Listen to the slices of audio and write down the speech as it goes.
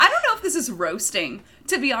this is roasting.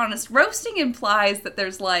 To be honest, roasting implies that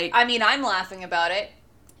there's like... I mean, I'm laughing about it.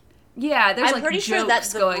 Yeah, there's I'm pretty sure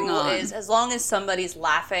that's the going rule on. is as long as somebody's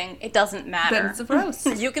laughing, it doesn't matter. Then it's a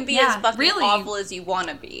roast. You can be as fucking really. awful as you want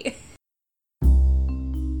to be.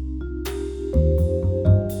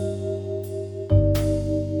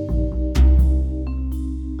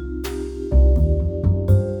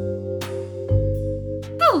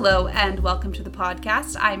 Hello and welcome to the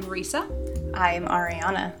podcast. I'm Risa. I'm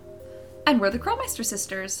Ariana. And we're the Crowmeister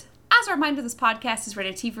Sisters. As a reminder, this podcast is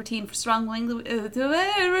rated T for teen for strong language.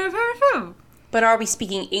 But are we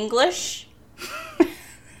speaking English?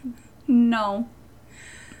 No.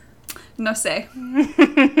 No say.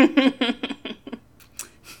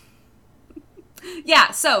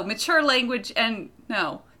 Yeah, so mature language and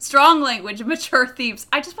strong language and mature themes.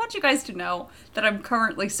 I just want you guys to know that I'm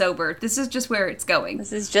currently sober. This is just where it's going.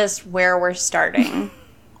 This is just where we're starting.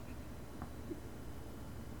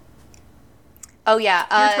 Oh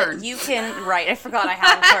yeah, Your turn. You can. Right, I forgot I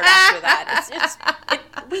have a part after that.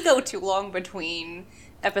 We go too long between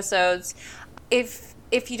episodes. If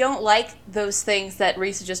you don't like those things that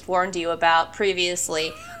Risa just warned you about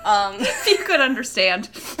previously, If you could understand,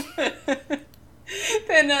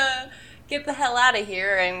 then get the hell out of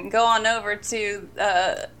here and go on over to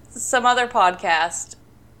some other podcast.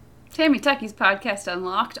 Tammy Tucky's podcast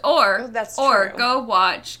Unlocked, or That's or true. go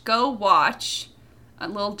watch a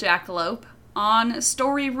little jackalope on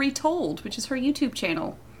Story Retold, which is her YouTube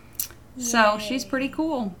channel. So she's pretty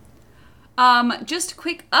cool. Just a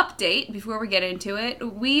quick update before we get into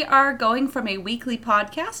it. We are going from a weekly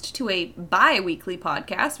podcast to a bi-weekly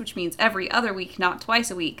podcast, which means every other week, not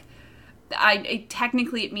twice a week.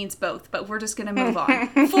 Technically it means both, but we're just going to move on.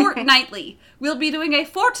 Fortnightly. We'll be doing a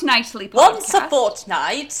fortnightly podcast. Once a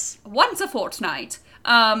fortnight. Once a fortnight.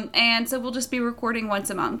 And so we'll just be recording once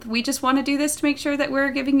a month. We just want to do this to make sure that we're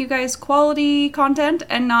giving you guys quality content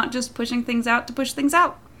and not just pushing things out to push things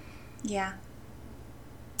out. Yeah.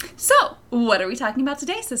 So, what are we talking about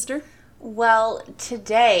today, sister? Well,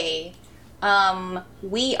 today,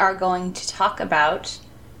 we are going to talk about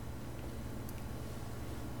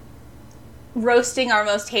roasting our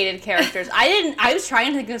most hated characters. I was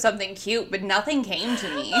trying to think of something cute, but nothing came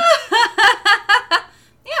to me.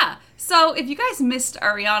 Yeah. So, if you guys missed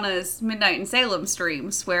Ariana's Midnight in Salem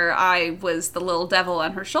streams, where I was the little devil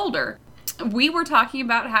on her shoulder, we were talking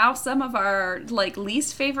about how some of our,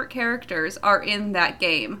 least favorite characters are in that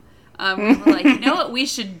game. We were like, you know what we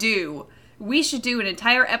should do? We should do an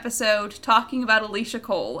entire episode talking about Alicia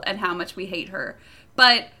Cole and how much we hate her.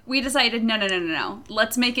 But we decided, no.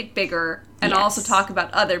 Let's make it bigger and also talk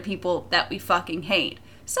about other people that we fucking hate.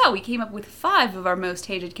 So we came up with 5 of our most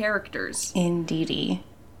hated characters. Indeedy.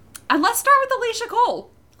 And let's start with Alicia Cole.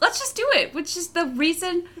 Let's just do it, which is the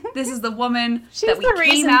reason this is the woman that we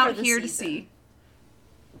came out here to see.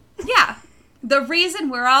 Yeah. The reason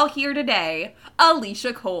we're all here today,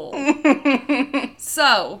 Alicia Cole.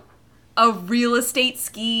 So, a real estate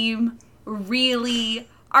scheme? Really?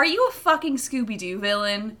 Are you a fucking Scooby-Doo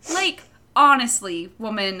villain? Honestly,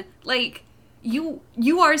 woman, you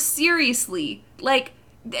are seriously,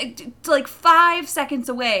 5 seconds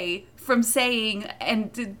away from saying,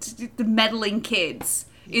 and the meddling kids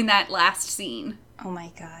in that last scene. Oh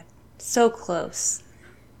my god. So close.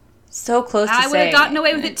 So close to I would have saying gotten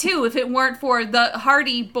away with it too if it weren't for the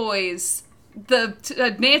Hardy Boys,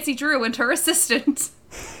 Nancy Drew and her assistant.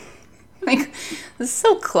 This is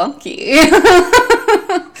so clunky.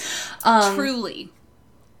 Truly.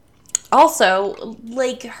 Also,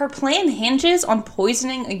 her plan hinges on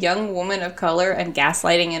poisoning a young woman of color and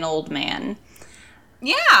gaslighting an old man.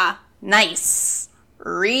 Yeah. Nice.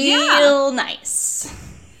 Real nice.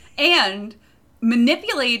 And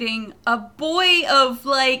manipulating a boy of,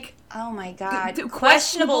 oh my god.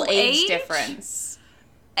 questionable age difference.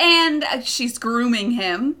 And she's grooming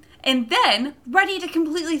him. And then ready to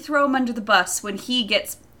completely throw him under the bus when he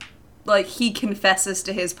gets, he confesses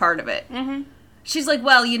to his part of it. Mm-hmm. She's like,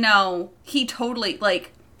 well, he totally,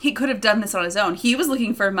 he could have done this on his own. He was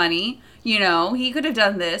looking for money, he could have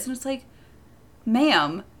done this. And it's like,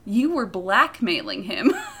 ma'am, you were blackmailing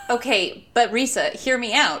him. Okay, but Risa, hear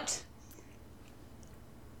me out.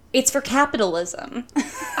 It's for capitalism.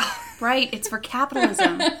 Right, it's for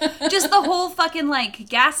capitalism. Just the whole fucking,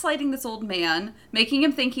 gaslighting this old man, making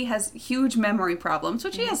him think he has huge memory problems,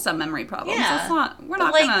 which he has some memory problems. Yeah. We're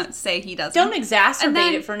not gonna say he doesn't. Don't exacerbate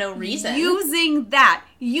then it for no reason. Using that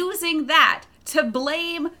to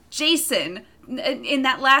blame Jason in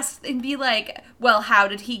that last, and be like, well, how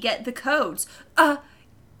did he get the codes?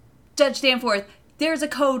 Judge Danforth, there's a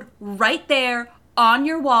code right there on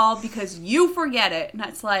your wall because you forget it. And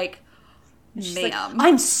it's like, She's ma'am. like,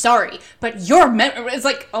 I'm sorry, but your memory... It's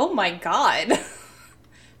like, oh my god.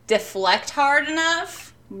 Deflect hard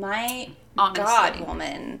enough? My Honestly. god,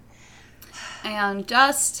 woman. And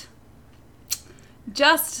just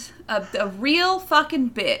a real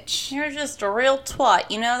fucking bitch. You're just a real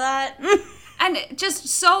twat, you know that? And just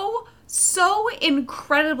so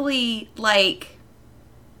incredibly, like,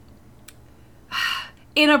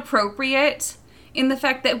 inappropriate in the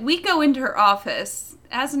fact that we go into her office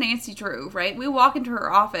as Nancy Drew, right? We walk into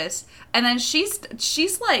her office, and then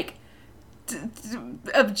she's like,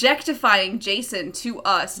 objectifying Jason to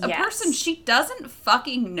us, a person she doesn't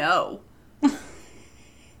fucking know.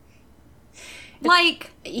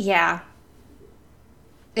 Like, yeah,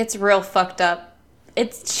 it's real fucked up.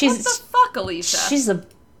 what the fuck, Alicia? She's a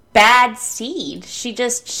bad seed.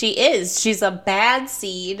 She's a bad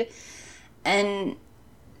seed, and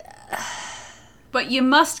but you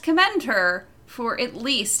must commend her for at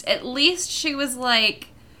least she was like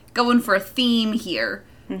going for a theme here.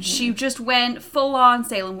 She just went full on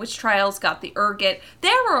Salem Witch Trials, got the ergot.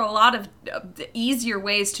 There were a lot of easier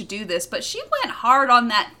ways to do this, but she went hard on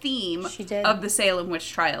that theme of the Salem Witch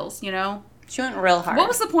Trials, you know? She went real hard. What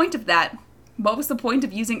was the point of that? What was the point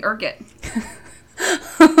of using ergot?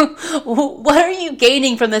 What are you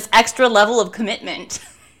gaining from this extra level of commitment?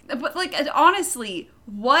 But, like, honestly,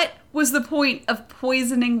 what was the point of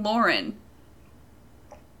poisoning Lauren?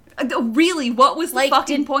 Really, what was the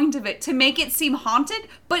fucking point of it? To make it seem haunted?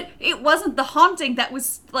 But it wasn't the haunting that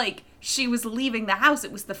was, like, she was leaving the house.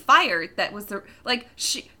 It was the fire that was the... Like,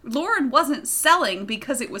 Lauren wasn't selling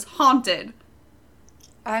because it was haunted.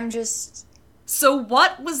 I'm just... So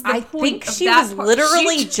what was the point of that? I think she was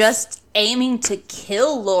literally just aiming to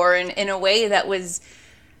kill Lauren in a way that was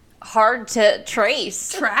hard to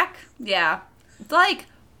trace. Track? Yeah. Like,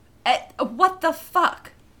 what the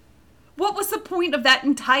fuck? What was the point of that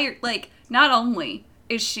entire, like, not only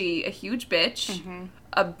is she a huge bitch,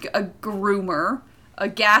 a groomer, a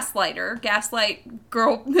gaslighter, gaslight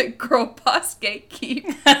girl boss gatekeep,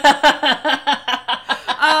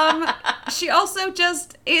 she also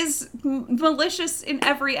just is malicious in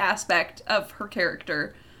every aspect of her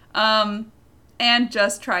character, and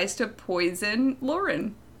just tries to poison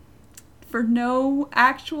Lauren for no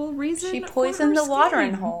actual reason. She poisoned the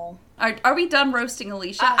watering hole. Are we done roasting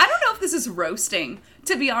Alicia? I don't know if this is roasting,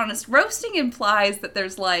 to be honest. Roasting implies that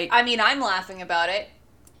there's, like... I mean, I'm laughing about it.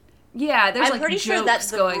 Yeah, there's, I'm pretty sure that's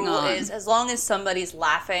the rule is, as long as somebody's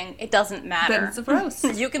laughing, it doesn't matter. Then it's a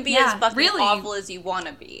roast. You can be as fucking awful as you want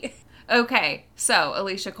to be. Okay, so,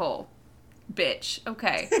 Alicia Cole. Bitch.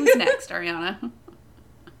 Okay, who's next, Ariana?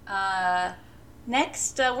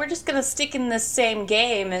 Next, we're just gonna stick in the same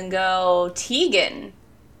game and go Tegan.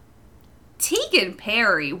 Tegan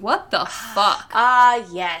Perry, what the fuck?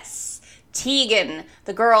 Yes. Tegan,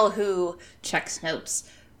 the girl who, checks notes,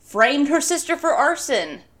 framed her sister for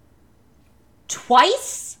arson.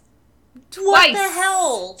 Twice? What the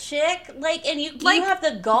hell, chick? Like, and you have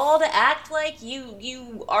the gall to act like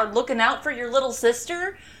you are looking out for your little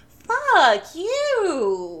sister? Fuck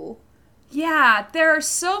you. Yeah, there are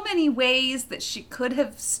so many ways that she could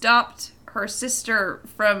have stopped her sister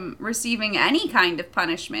from receiving any kind of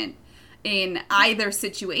punishment in either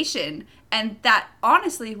situation, and that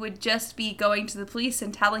honestly would just be going to the police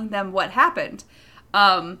and telling them what happened,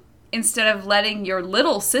 instead of letting your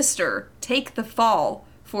little sister take the fall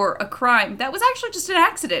for a crime that was actually just an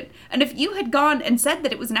accident. And if you had gone and said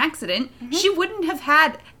that it was an accident, she wouldn't have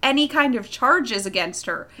had any kind of charges against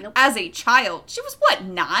her as a child. She was, what,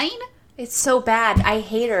 9? It's so bad. I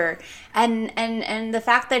hate her, and the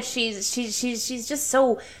fact that she's just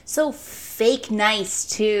so fake nice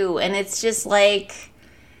too, and it's just like,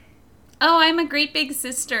 oh, I'm a great big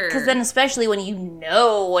sister. Because then, especially when you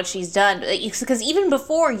know what she's done, because even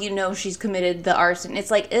before you know she's committed the arson,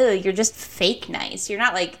 it's like, ugh, you're just fake nice. You're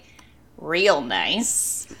not like real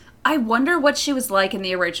nice. I wonder what she was like in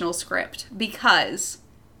the original script, because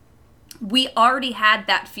we already had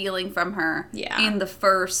that feeling from her in the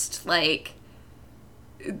first, like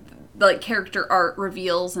character art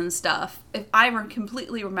reveals and stuff. If I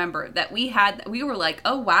completely remember that we were like,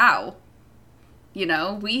 oh wow, you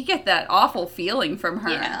know, we get that awful feeling from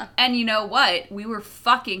her. Yeah. And you know what? We were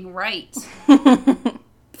fucking right.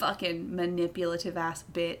 Fucking manipulative ass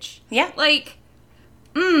bitch. Yeah. Like,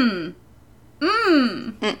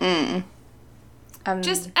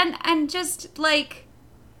 just like,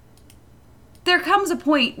 there comes a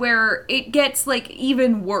point where it gets, like,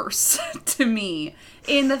 even worse to me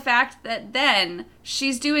in the fact that then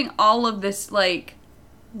she's doing all of this, like,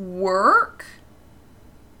 work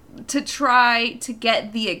to try to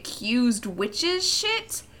get the accused witches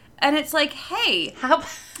shit And it's like, hey,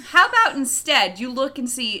 How about instead you look and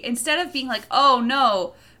see, instead of being like, oh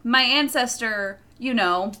no, my ancestor,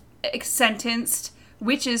 sentenced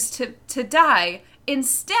witches to die.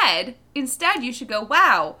 Instead you should go,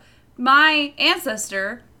 wow, my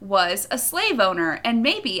ancestor was a slave owner, and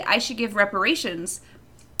maybe I should give reparations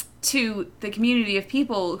to the community of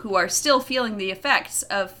people who are still feeling the effects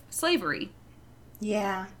of slavery.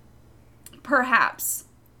 Yeah. Perhaps.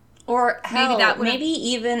 Or hell, Maybe maybe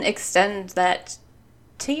even extend that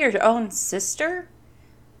to your own sister?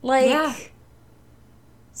 Like, Yeah.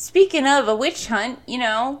 speaking of a witch hunt,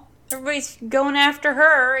 everybody's going after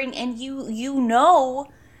her, and you know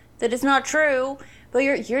that it's not true, but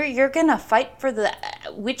you're gonna fight for the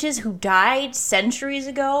witches who died centuries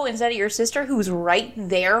ago instead of your sister who's right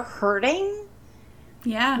there hurting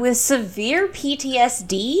Yeah. with severe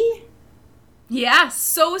PTSD? Yeah,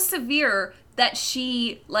 so severe that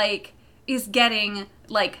she, is getting,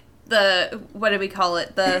 the, what do we call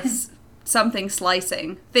it? The something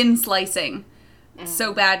slicing. Thin slicing.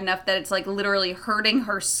 So bad enough that it's, literally hurting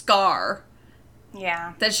her scar.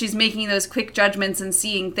 Yeah. That she's making those quick judgments and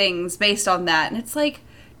seeing things based on that. And it's like,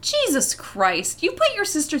 Jesus Christ, you put your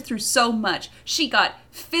sister through so much. She got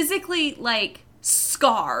physically,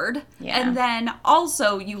 scarred. Yeah. And then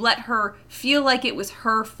also you let her feel like it was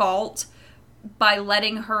her fault by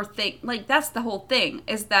letting her think, that's the whole thing,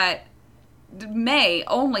 is that May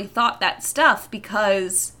only thought that stuff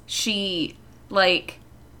because she,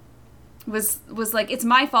 was like, it's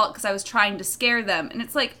my fault because I was trying to scare them. And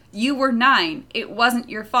it's like, you were 9. It wasn't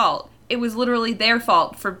your fault. It was literally their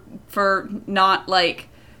fault for not,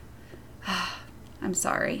 I'm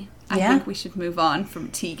sorry. I think we should move on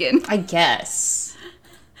from Tegan. I guess.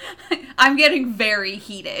 I'm getting very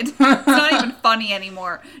heated. It's not even funny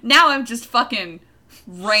anymore. Now I'm just fucking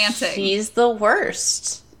ranting. She's the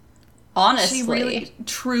worst. Honestly. She really,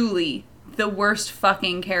 truly, the worst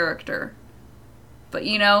fucking character. But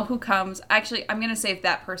you know who comes? Actually, I'm going to save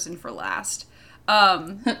that person for last.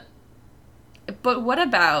 But what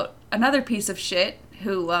about another piece of shit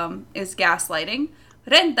who is gaslighting?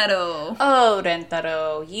 Rentaro. Oh,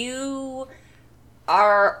 Rentaro, you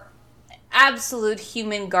are absolute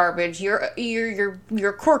human garbage. Your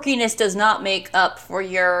quirkiness does not make up for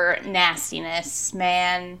your nastiness,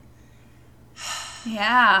 man.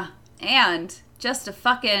 Yeah. And just a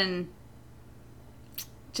fucking...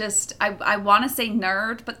 I want to say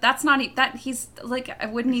nerd, but that's not... he's, I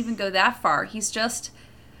wouldn't even go that far. He's just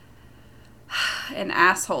an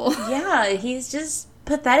asshole. Yeah, he's just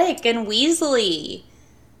pathetic and weaselly.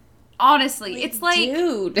 Honestly, it's like...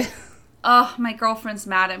 Dude. Oh, my girlfriend's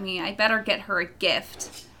mad at me. I better get her a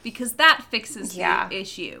gift. Because that fixes the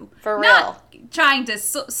issue. For real. Not trying to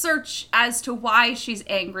search as to why she's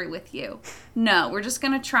angry with you. No, we're just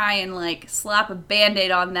going to try and, slap a Band-Aid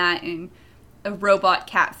on that in a robot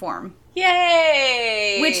cat form.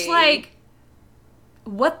 Yay! Which,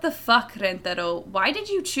 what the fuck, Rentaro? Why did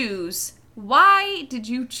you choose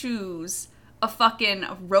a fucking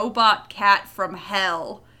robot cat from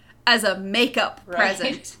hell as a makeup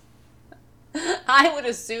present? I would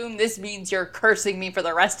assume this means you're cursing me for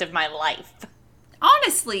the rest of my life.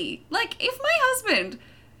 Honestly, if my husband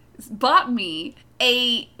bought me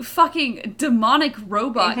a fucking demonic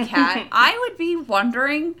robot cat, I would be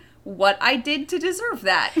wondering what I did to deserve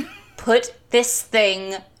that. Put this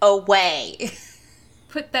thing away.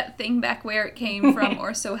 Put that thing back where it came from,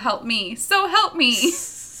 or so help me. So help me!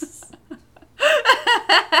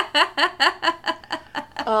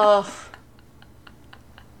 Oh.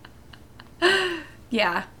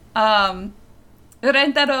 Yeah.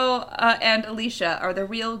 Rentaro and Alicia are the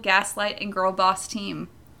real gaslight and girl boss team.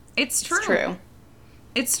 It's true. It's true.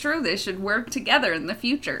 It's true. They should work together in the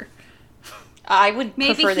future. I would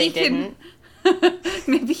prefer they didn't.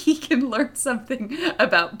 Maybe he can learn something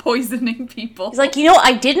about poisoning people. He's like,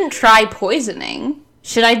 I didn't try poisoning.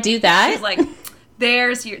 Should I do that? She's like,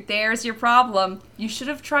 there's your problem. You should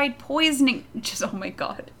have tried poisoning. Just, oh my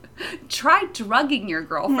God. Try drugging your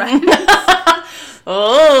girlfriend.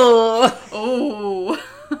 Oh.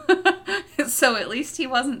 So at least he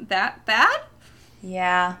wasn't that bad?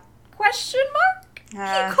 Yeah. Question mark? He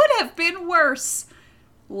could have been worse.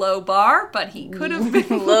 Low bar, but he could have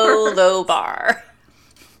been worse. Low bar.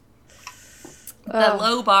 The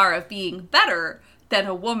low bar of being better than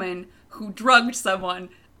a woman who drugged someone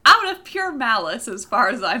out of pure malice, as far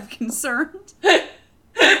as I'm concerned.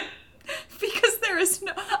 Because there is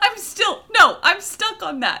I'm stuck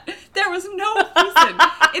on that. There was no reason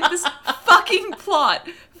in this fucking plot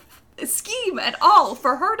scheme at all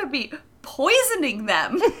for her to be poisoning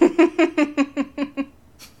them.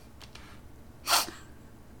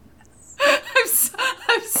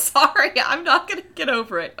 I'm so sorry, I'm not gonna get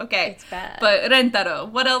over it. Okay. It's bad. But Rentaro,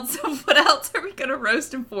 what else are we gonna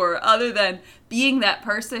roast him for other than being that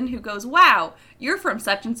person who goes, wow, you're from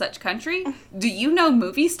such and such country? Do you know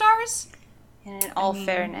movie stars? And in all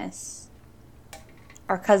fairness,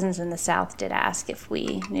 our cousins in the South did ask if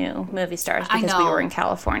we knew movie stars because we were in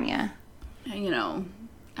California. I know.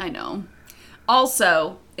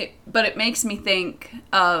 Also, it makes me think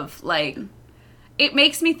of, like, it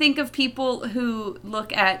makes me think of people who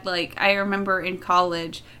look at, like, I remember in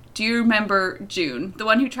college, do you remember June? The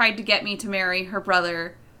one who tried to get me to marry her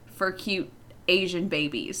brother for cute Asian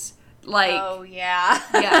babies. Like, oh, yeah.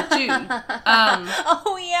 Yeah, June.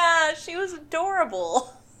 Oh, yeah, she was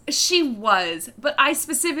adorable. She was, but I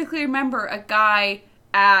specifically remember a guy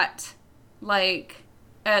at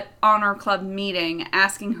Honor Club meeting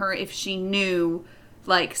asking her if she knew,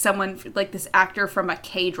 like, someone, like, this actor from a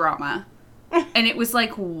K-drama. And it was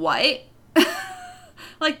like, what?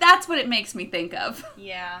 Like, that's what it makes me think of.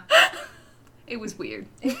 Yeah. It was weird.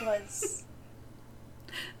 It was.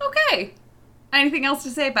 Okay. Anything else to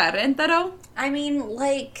say about Rentaro? I mean,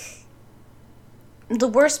 like, the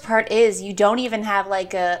worst part is you don't even have,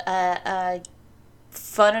 like, a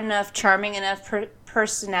fun enough, charming enough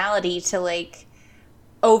personality to, like,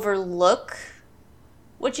 overlook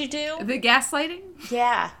what you do. The gaslighting?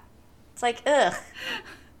 Yeah. It's like, ugh.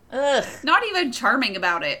 Ugh. Not even charming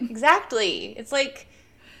about it. Exactly. It's like,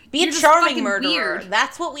 be You're a just charming fucking murderer. weird.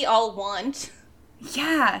 That's what we all want.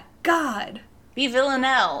 Yeah. God. Be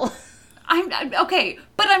Villanelle. I'm okay,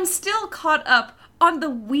 but I'm still caught up on the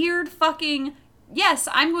weird fucking, yes,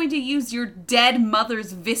 I'm going to use your dead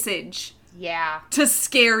mother's visage Yeah. to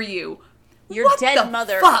scare you. Your What dead the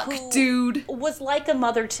mother fuck, who dude? was like a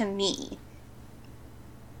mother to me.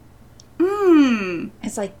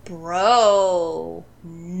 It's like, bro,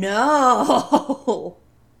 no.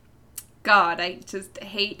 God, I just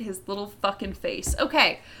hate his little fucking face.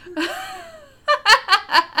 Okay.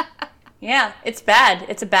 Yeah, it's bad.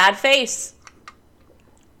 It's a bad face.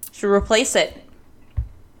 Should replace it.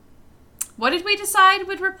 What did we decide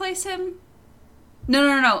would replace him?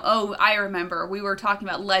 No. Oh, I remember. We were talking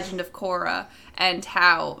about Legend of Korra and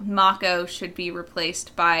how Mako should be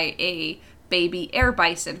replaced by a baby air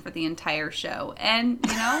bison for the entire show. And,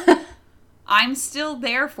 I'm still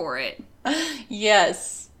there for it.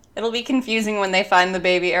 Yes. It'll be confusing when they find the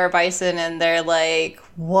baby air bison and they're like,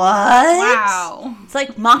 what? Wow. It's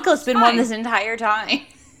like, Mako's been one fine. this entire time.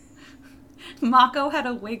 Mako had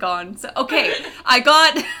a wig on. So, okay, I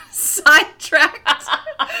got sidetracked.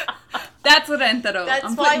 That's what Rentaro. That's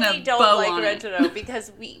I'm why putting we a don't bow like on it. Rentaro,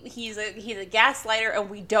 because he's a gaslighter and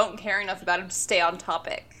we don't care enough about him to stay on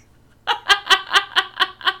topic.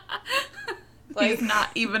 He's not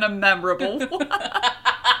even a memorable.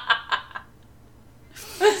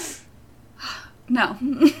 No.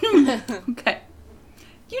 Okay.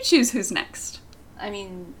 You choose who's next. I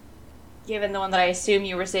mean, given the one that I assume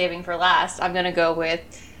you were saving for last, I'm gonna go with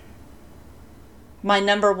my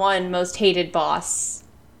number one most hated boss,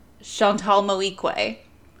 Chantal Moikwe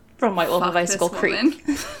from White Wolf of Icicle Creek.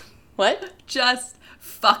 What? Just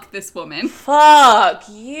fuck this woman. Fuck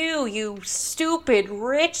you, you stupid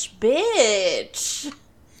rich bitch.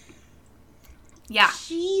 Yeah.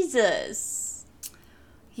 Jesus.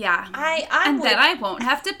 Yeah. I would, then I won't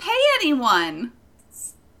have to pay anyone.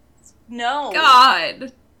 no.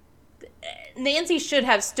 God. Nancy should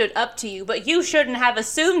have stood up to you, but you shouldn't have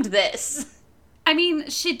assumed this. I mean,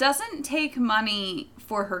 she doesn't take money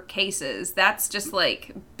for her cases. That's just,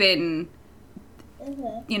 like, been,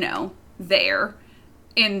 there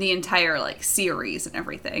in the entire, like, series and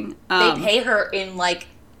everything. They pay her in, like,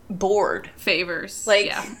 board. Favors. Like,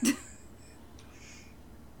 yeah.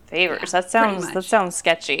 favors. Yeah, That sounds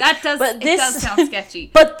sketchy. That does, but it does sound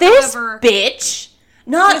sketchy. But this However, bitch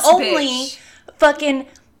not this only bitch. fucking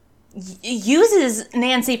uses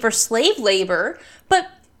Nancy for slave labor, but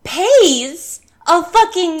pays a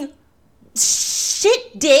fucking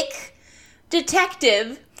shit dick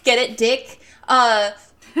detective, get it, dick,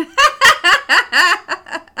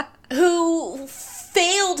 who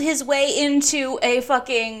failed his way into a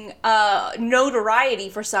fucking notoriety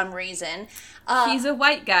for some reason. He's a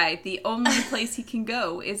white guy. The only place he can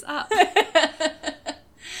go is up.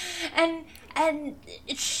 And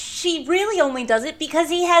she really only does it because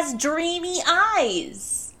he has dreamy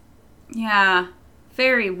eyes. Yeah.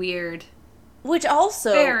 Very weird. Which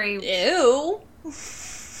also... Very. Ew.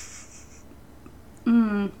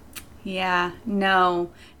 Yeah.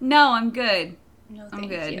 No. No, I'm good. No, I'm thank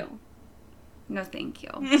good. you. No, thank you.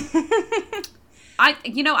 I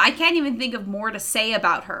can't even think of more to say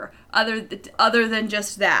about her other than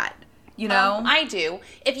just that. You know? I do.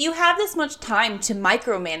 If you have this much time to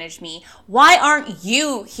micromanage me, why aren't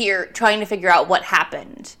you here trying to figure out what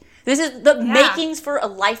happened? This is the makings for a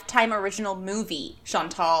Lifetime original movie,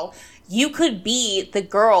 Chantal. You could be the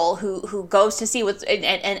girl who goes to see what's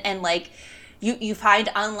and like you find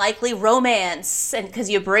unlikely romance, and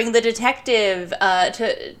because you bring the detective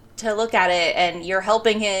to look at it, and you're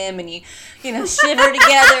helping him, and you know shiver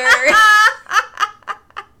together.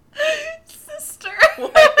 Sister.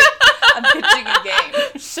 I'm pitching a game.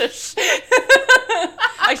 Shush.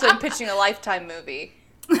 Actually, I'm pitching a Lifetime movie.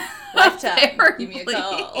 Lifetime, Apparently. give me a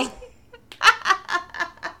call.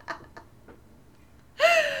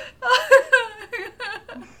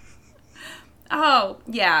 Oh,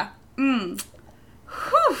 yeah. Whew.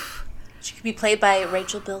 She could be played by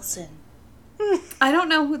Rachel Bilson. I don't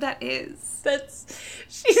know who that is.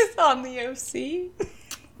 She's on the OC.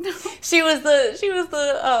 No. She was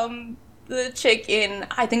the chick in,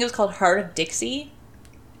 I think it was called Heart of Dixie.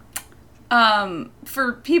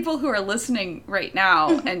 For people who are listening right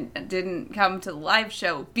now and didn't come to the live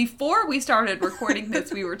show, before we started recording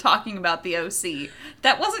this, we were talking about the OC.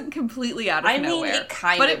 That wasn't completely out of nowhere. It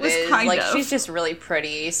kind but of it was is. kind like, of. she's just really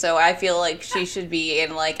pretty, so I feel like she should be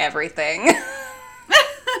in, like, everything.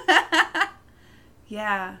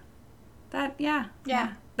 Yeah. Yeah.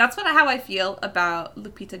 That's how I feel about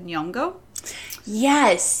Lupita Nyong'o.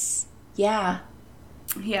 Yes. Yeah.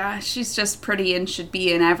 Yeah, she's just pretty and should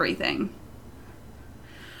be in everything.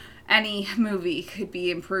 Any movie could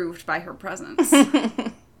be improved by her presence.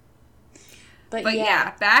 But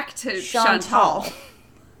yeah, back to Chantal.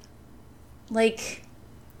 Like,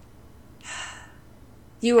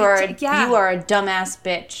 you are a dumbass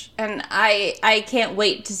bitch, and I can't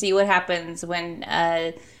wait to see what happens when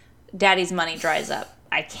Daddy's money dries up.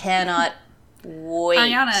 I cannot wait.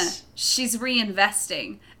 Ariana, she's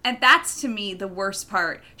reinvesting. And that's, to me, the worst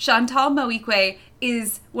part. Chantal Moikwe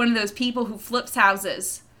is one of those people who flips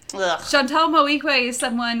houses. Ugh. Chantal Moikwe is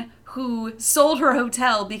someone who sold her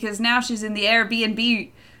hotel because now she's in the Airbnb,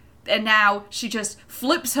 and now she just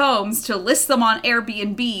flips homes to list them on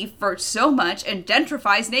Airbnb for so much and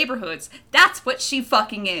gentrifies neighborhoods. That's what she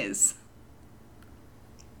fucking is.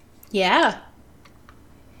 Yeah.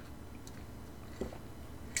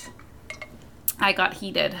 I got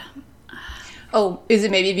heated. Oh, is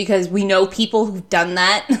it maybe because we know people who've done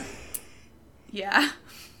that? Yeah.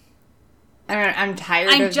 I'm tired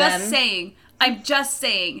of them. I'm just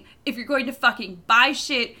saying, if you're going to fucking buy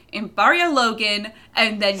shit in Barrio Logan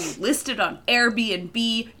and then you list it on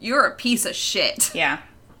Airbnb, you're a piece of shit. Yeah.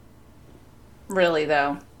 Really,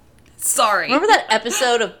 though. Sorry. Remember that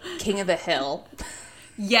episode of King of the Hill?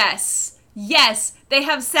 Yes. Yes. They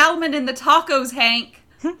have salmon in the tacos, Hank.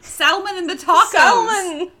 Salmon in the tacos.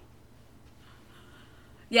 Salmon!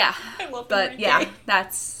 Yeah. I love but that.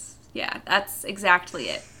 that's exactly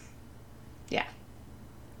it. Yeah.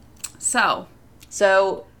 So,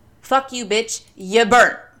 fuck you, bitch. You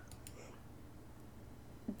burnt.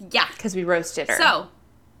 Yeah. Because we roasted her. So,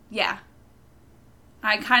 yeah.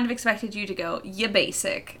 I kind of expected you to go, you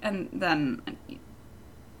basic, and then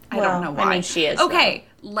I don't know why. I mean, she is. Okay,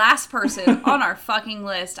 last person on our fucking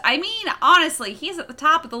list. I mean, honestly, he's at the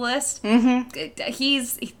top of the list. Mm-hmm.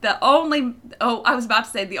 He's the only, I was about to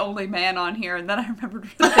say the only man on here, and then I remembered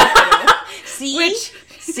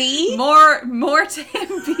See? More to him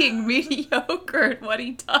being mediocre at what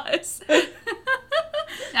he does.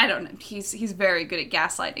 I don't know. He's very good at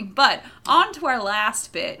gaslighting. But on to our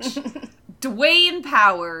last bitch. Dwayne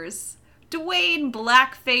Powers. Dwayne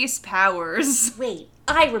Blackface Powers. Wait,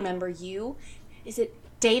 I remember you. Is it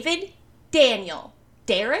David? Daniel?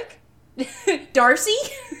 Derek? Darcy?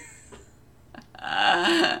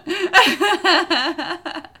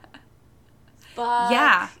 Fuck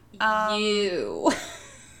Yeah. you.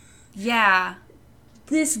 Yeah.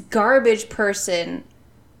 This garbage person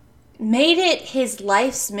made it his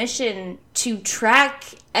life's mission to track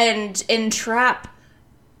and entrap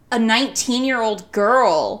a 19-year-old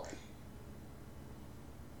girl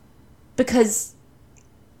because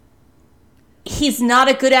he's not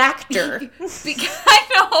a good actor. I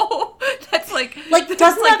know. That's like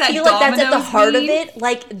doesn't that feel like that's at the heart of it?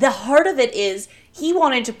 Like, the heart of it is he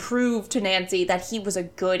wanted to prove to Nancy that he was a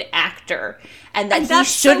good actor and that he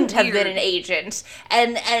shouldn't have been an agent.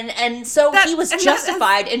 And so he was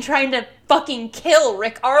justified in trying to fucking kill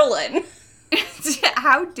Rick Arlen.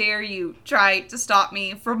 How dare you try to stop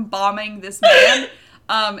me from bombing this man?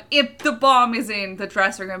 If the bomb is in the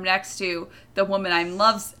dressing room next to the woman I'm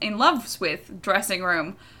in love with dressing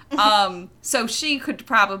room. So she could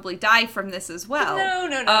probably die from this as well. No,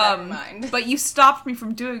 never mind. But you stopped me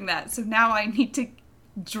from doing that, so now I need to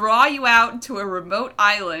draw you out to a remote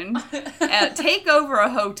island, take over a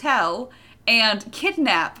hotel, and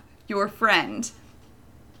kidnap your friend.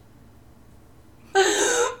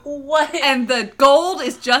 What? And the gold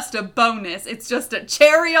is just a bonus. It's just a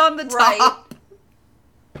cherry on the top.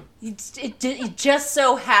 It just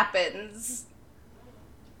so happens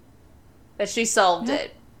that she solved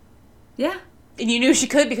it. Yeah. And you knew she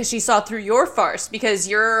could because she saw through your farce, because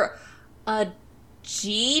you're a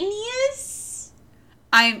genius?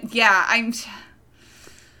 I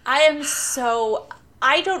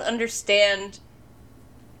don't understand.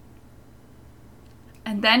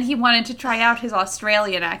 And then he wanted to try out his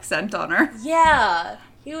Australian accent on her. Yeah.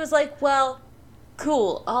 He was like, well,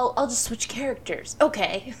 cool, I'll just switch characters.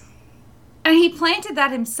 Okay. And he planted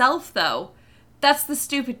that himself, though. That's the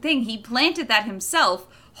stupid thing. He planted that himself,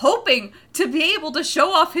 hoping to be able to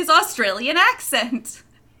show off his Australian accent.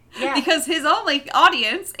 Yeah. Because his only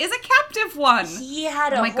audience is a captive one. He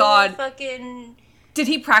had a whole God. fucking... Did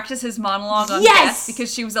he practice his monologue on Yes! Beth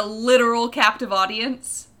because she was a literal captive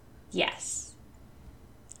audience? Yes.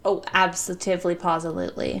 Oh, absolutely,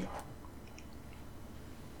 positively.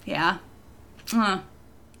 Yeah.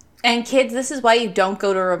 And kids, this is why you don't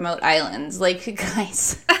go to remote islands. Like,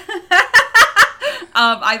 guys.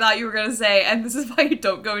 I thought you were going to say, and this is why you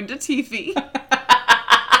don't go into TV.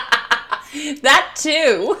 That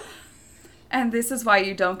too. And this is why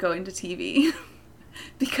you don't go into TV.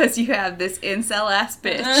 Because you have this incel-ass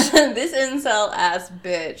bitch. This incel-ass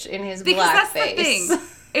bitch in his black face. Because that's the thing.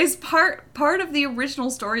 Is part of the original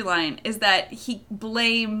storyline is that he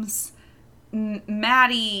blames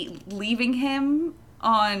Maddie leaving him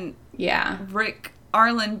on Rick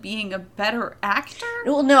Arlen being a better actor.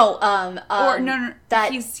 Well, no, or no,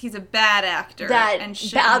 that he's a bad actor. That and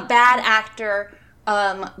a bad actor,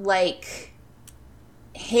 like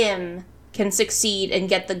him, can succeed and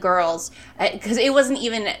get the girls, because it wasn't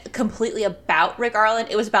even completely about Rick Arlen.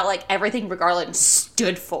 It was about like everything Rick Arlen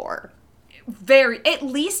stood for. At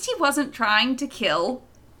least he wasn't trying to kill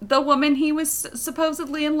the woman he was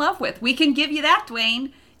supposedly in love with. We can give you that,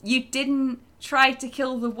 Dwayne. You didn't try to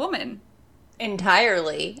kill the woman.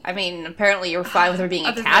 Entirely. I mean, apparently you're fine with her being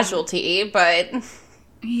a casualty, but...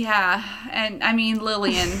 Yeah, and I mean,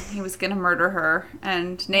 Lillian, he was gonna murder her,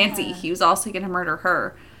 and Nancy, he was also gonna murder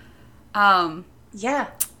her. Yeah.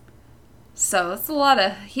 So that's a lot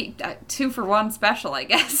of 2-for-1 special, I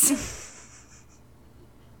guess.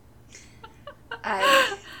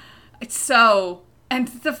 And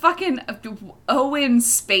the fucking Owen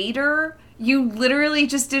Spader, you literally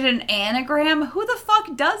just did an anagram? Who the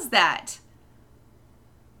fuck does that?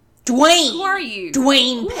 Dwayne! Who are you?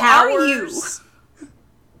 Dwayne Who Powers! Are you?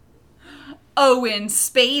 Owen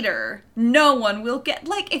Spader. No one will get...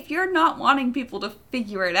 Like, if you're not wanting people to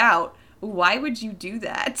figure it out, why would you do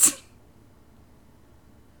that?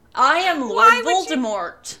 I am Lord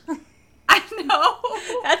Voldemort. I know.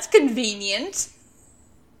 That's convenient.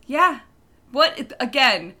 Yeah. What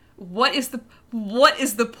is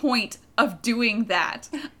the point of doing that?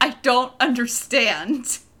 I don't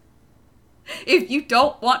understand. If you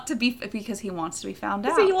don't want to be, because he wants to be found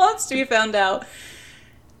out. He wants to be found out.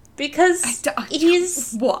 Because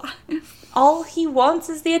he's... What? All he wants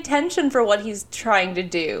is the attention for what he's trying to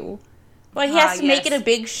do. Well, he has to make it a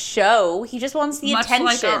big show. He just wants the attention.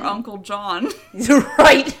 Much like our Uncle John.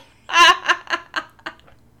 Right.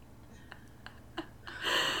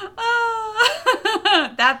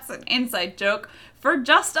 That's an inside joke for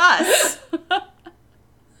just us.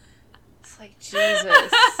 It's like,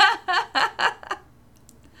 Jesus.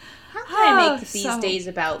 How can I make these days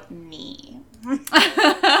about me?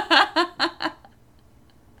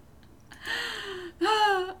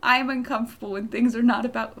 I'm uncomfortable when things are not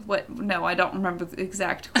about what... No, I don't remember the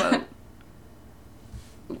exact quote.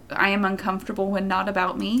 I am uncomfortable when not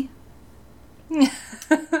about me.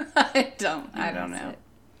 I don't know. It.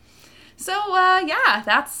 So, yeah,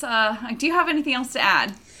 that's... do you have anything else to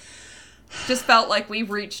add? Just felt like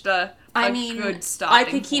we've reached a good stopping I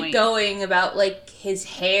could keep going about, like, his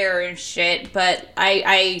hair and shit, but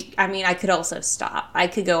I mean, I could also stop. I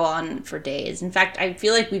could go on for days. In fact, I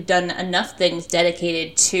feel like we've done enough things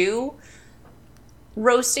dedicated to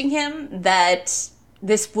roasting him that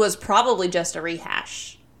this was probably just a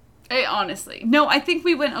rehash. Honestly. No, I think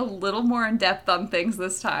we went a little more in depth on things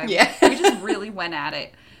this time. Yeah. We just really went at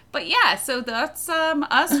it. But yeah, so that's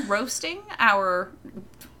us roasting our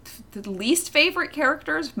least favorite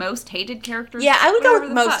characters, most hated characters. Yeah, I would go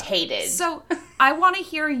with most hated. So I want to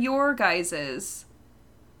hear your guys's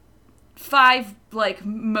 5 like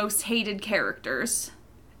most hated characters,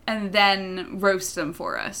 and then roast them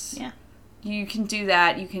for us. Yeah, you can do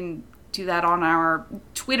that. You can do that on our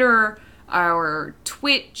Twitter, our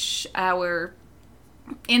Twitch, our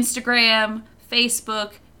Instagram,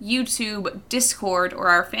 Facebook, YouTube, Discord, or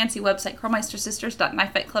our fancy website,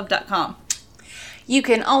 curlmeistersisters.knifefightclub.com. You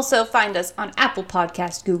can also find us on Apple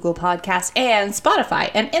Podcasts, Google Podcasts, and Spotify.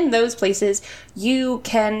 And in those places, you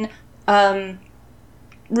can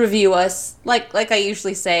review us. Like I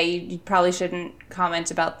usually say, you probably shouldn't comment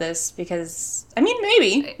about this because, I mean,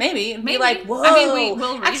 maybe. Be like, whoa. I mean,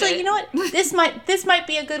 we'll read actually, it. you know what? This might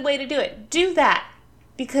be a good way to do it. Do that.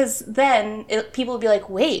 Because then people will be like,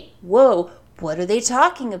 wait, whoa, what are they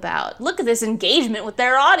talking about? Look at this engagement with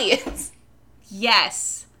their audience.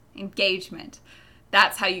 Yes, engagement.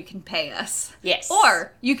 That's how you can pay us. Yes.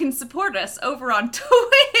 Or you can support us over on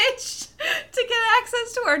Twitch to get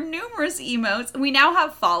access to our numerous emotes. We now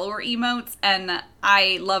have follower emotes, and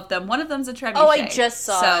I love them. One of them's a trebuchet. Oh, I just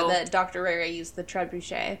saw that Dr. Rara used the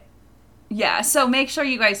trebuchet. Yeah, so make sure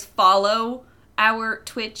you guys follow our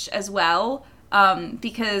Twitch as well,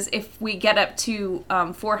 because if we get up to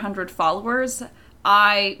 400 followers,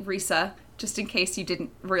 Risa, just in case you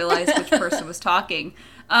didn't realize which person was talking,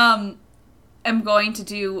 am going to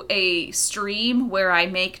do a stream where I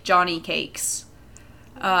make Johnny cakes.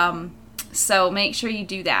 So make sure you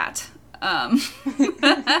do that.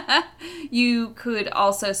 You could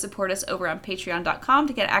also support us over on patreon.com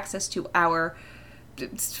to get access to our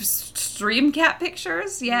stream cat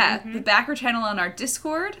pictures. Yeah, the backer channel on our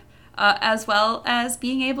Discord, as well as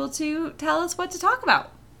being able to tell us what to talk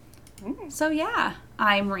about. So yeah,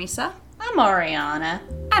 I'm Risa. I'm Ariana.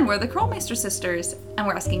 And we're the Curlmeister Sisters, and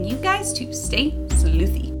we're asking you guys to stay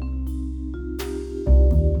sleuthy.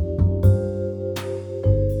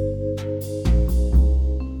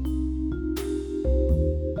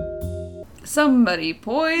 Somebody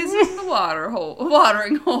poisoned the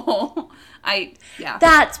watering hole. Yeah.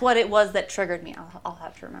 That's what it was that triggered me. I'll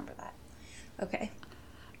have to remember that. Okay.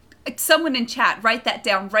 Someone in chat, write that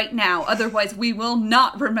down right now. Otherwise, we will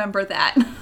not remember that.